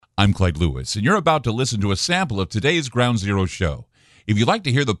I'm Clyde Lewis, and you're about to listen to a sample of today's Ground Zero show. If you'd like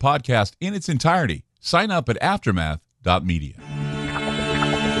to hear the podcast in its entirety, sign up at aftermath.media.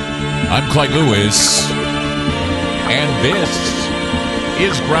 I'm Clyde Lewis, and this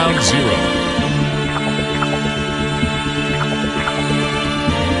is Ground Zero.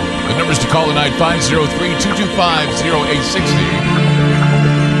 The numbers to call tonight, 503-225-0860.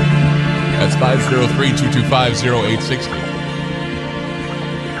 That's 503-225-0860.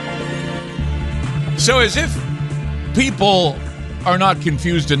 So as if people are not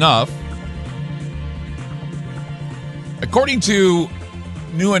confused enough, according to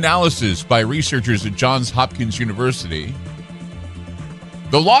new analysis by researchers at Johns Hopkins University,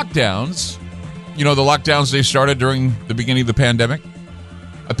 the lockdowns, the lockdowns they started during the beginning of the pandemic,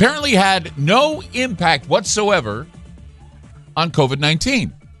 apparently had no impact whatsoever on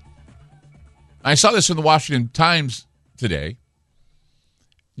COVID-19. I saw this in the Washington Times today,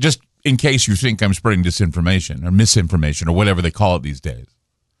 just in case you think I'm spreading disinformation or misinformation or whatever they call it these days.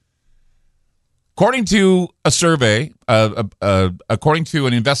 According to a survey, according to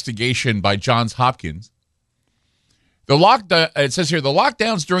an investigation by Johns Hopkins, it says here, the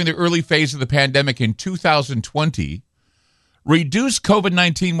lockdowns during the early phase of the pandemic in 2020 reduced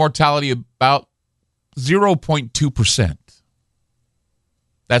COVID-19 mortality about 0.2%.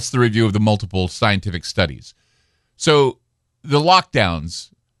 That's the review of the multiple scientific studies. So the lockdowns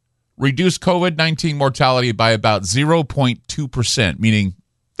reduced COVID-19 mortality by about 0.2%, meaning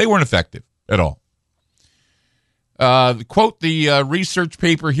they weren't effective at all. Quote the research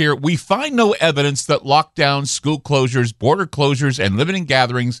paper here, we find no evidence that lockdowns, school closures, border closures, and limiting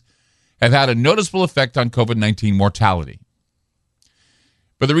gatherings have had a noticeable effect on COVID-19 mortality.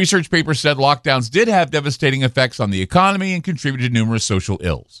 But the research paper said lockdowns did have devastating effects on the economy and contributed to numerous social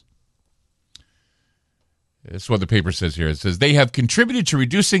ills. That's what the paper says here. It says they have contributed to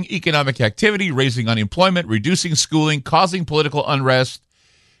reducing economic activity, raising unemployment, reducing schooling, causing political unrest,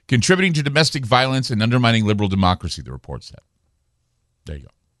 contributing to domestic violence, and undermining liberal democracy, the report said. There you go.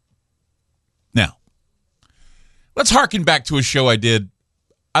 Now, let's harken back to a show I did,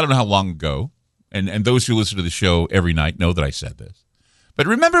 I don't know how long ago, and those who listen to the show every night know that I said this. But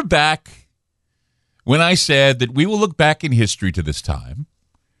remember back when I said that we will look back in history to this time,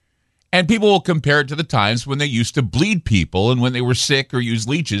 and people will compare it to the times when they used to bleed people and when they were sick or use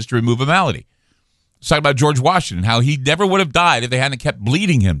leeches to remove a malady. Let's talk about George Washington, how he never would have died if they hadn't kept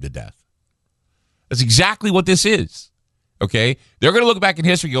bleeding him to death. That's exactly what this is, okay? They're going to look back in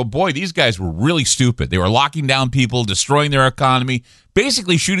history and go, boy, these guys were really stupid. They were locking down people, destroying their economy,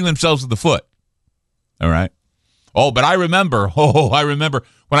 basically shooting themselves in the foot, all right? Oh, but I remember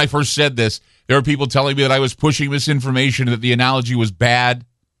when I first said this, there were people telling me that I was pushing misinformation, that the analogy was bad.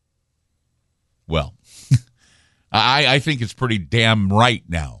 Well, I think it's pretty damn right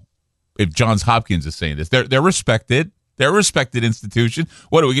now if Johns Hopkins is saying this. They're respected. They're a respected institution.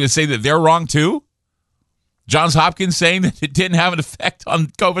 What, are we going to say that they're wrong too? Johns Hopkins saying that it didn't have an effect on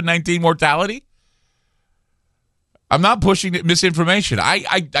COVID-19 mortality? I'm not pushing misinformation.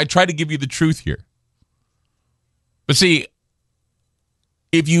 I try to give you the truth here. But see,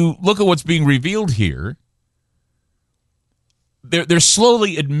 if you look at what's being revealed here, they're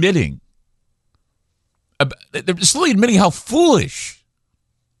slowly admitting how foolish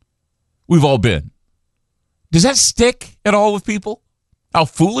we've all been. Does that stick at all with people? How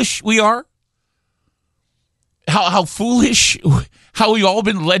foolish we are? How foolish, how we've all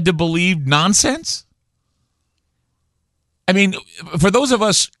been led to believe nonsense? I mean, for those of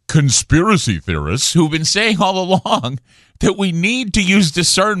us conspiracy theorists who've been saying all along that we need to use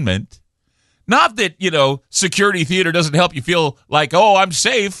discernment, not that, security theater doesn't help you feel like, oh, I'm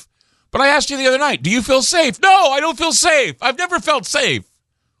safe. But I asked you the other night, do you feel safe? No, I don't feel safe. I've never felt safe.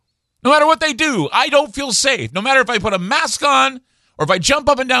 No matter what they do, I don't feel safe. No matter if I put a mask on or if I jump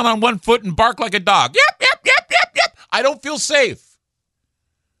up and down on one foot and bark like a dog. Yep. I don't feel safe.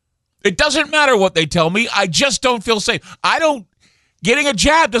 It doesn't matter what they tell me. I just don't feel safe. Getting a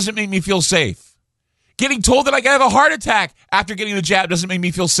jab doesn't make me feel safe. Getting told that I can have a heart attack after getting the jab doesn't make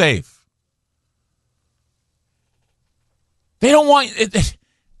me feel safe. They don't want it.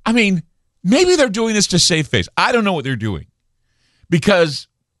 I mean, maybe they're doing this to save face. I don't know what they're doing. Because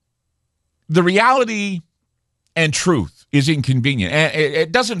the reality and truth is inconvenient. And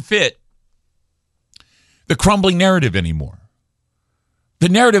it doesn't fit the crumbling narrative anymore. The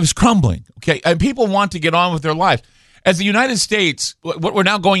narrative is crumbling, okay? And people want to get on with their lives. As the United States, we're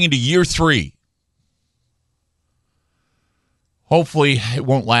now going into year 3. Hopefully, it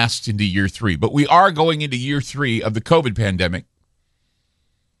won't last into year 3. But we are going into year 3 of the COVID pandemic.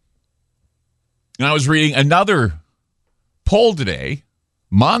 And I was reading another poll today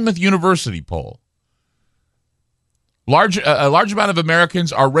Monmouth University poll. A large amount of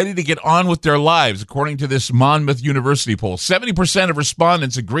Americans are ready to get on with their lives, according to this Monmouth University poll. 70% of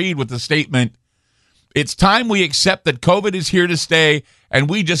respondents agreed with the statement, "It's time we accept that COVID is here to stay, and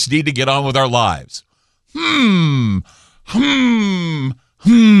we just need to get on with our lives." Come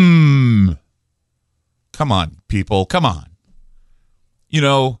on, people. Come on. You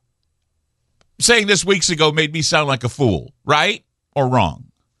know, saying this weeks ago made me sound like a fool, right? Or wrong.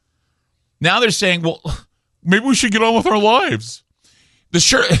 Now they're saying, well, maybe we should get on with our lives. This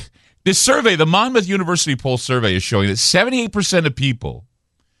survey, the Monmouth University poll survey, is showing that 78% of people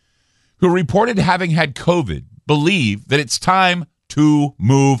who reported having had COVID believe that it's time to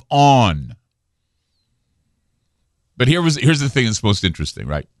move on. But here's the thing that's most interesting,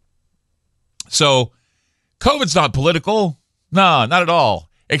 right? So, COVID's not political. No, not at all.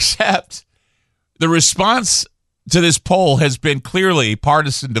 Except the response to this poll has been clearly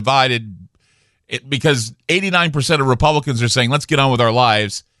partisan divided because 89% of Republicans are saying, let's get on with our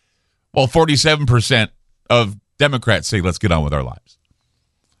lives, while 47% of Democrats say, let's get on with our lives.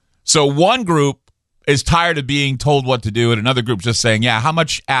 So one group is tired of being told what to do, and another group just saying, yeah, how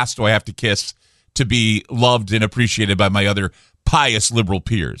much ass do I have to kiss to be loved and appreciated by my other pious liberal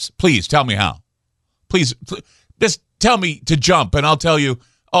peers? Please tell me how. Please, just tell me to jump, and I'll tell you,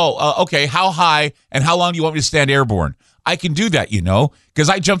 okay, how high and how long do you want me to stand airborne? I can do that, because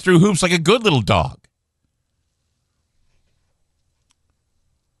I jump through hoops like a good little dog.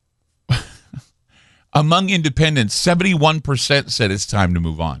 Among independents, 71% said it's time to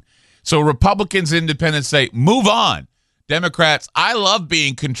move on. So Republicans, independents say, move on. Democrats, I love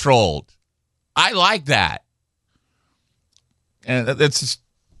being controlled. I like that. And that's just,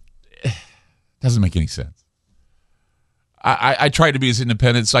 doesn't make any sense. I try to be as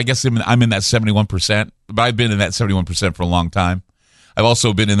independent, so I guess I'm in that 71%, but I've been in that 71% for a long time. I've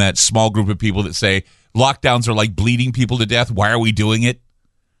also been in that small group of people that say lockdowns are like bleeding people to death. Why are we doing it?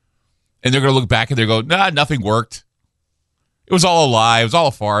 And they're going to look back and they're going, nah, nothing worked. It was all a lie. It was all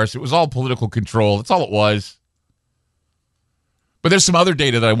a farce. It was all political control. That's all it was. But there's some other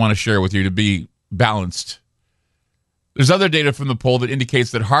data that I want to share with you to be balanced. There's other data from the poll that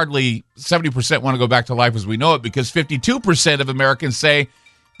indicates that hardly 70% want to go back to life as we know it, because 52% of Americans say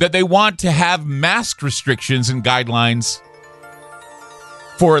that they want to have mask restrictions and guidelines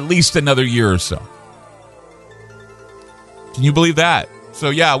for at least another year or so. Can you believe that?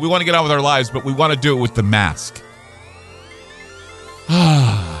 So, yeah, we want to get on with our lives, but we want to do it with the mask.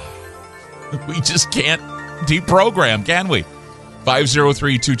 We just can't deprogram, can we?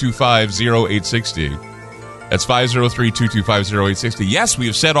 503-225-0860. That's 503-225-0860. Yes, we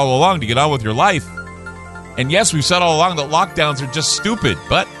have said all along to get on with your life. And yes, we've said all along that lockdowns are just stupid.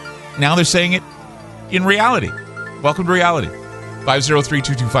 But now they're saying it in reality. Welcome to reality.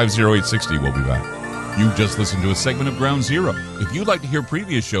 503-225-0860. We'll be back. You just listened to a segment of Ground Zero. If you'd like to hear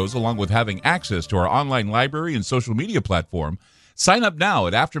previous shows along with having access to our online library and social media platform, sign up now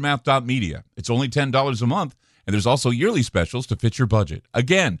at aftermath.media. It's only $10 a month, and there's also yearly specials to fit your budget.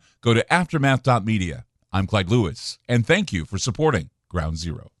 Again, go to aftermath.media. I'm Clyde Lewis, and thank you for supporting Ground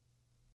Zero.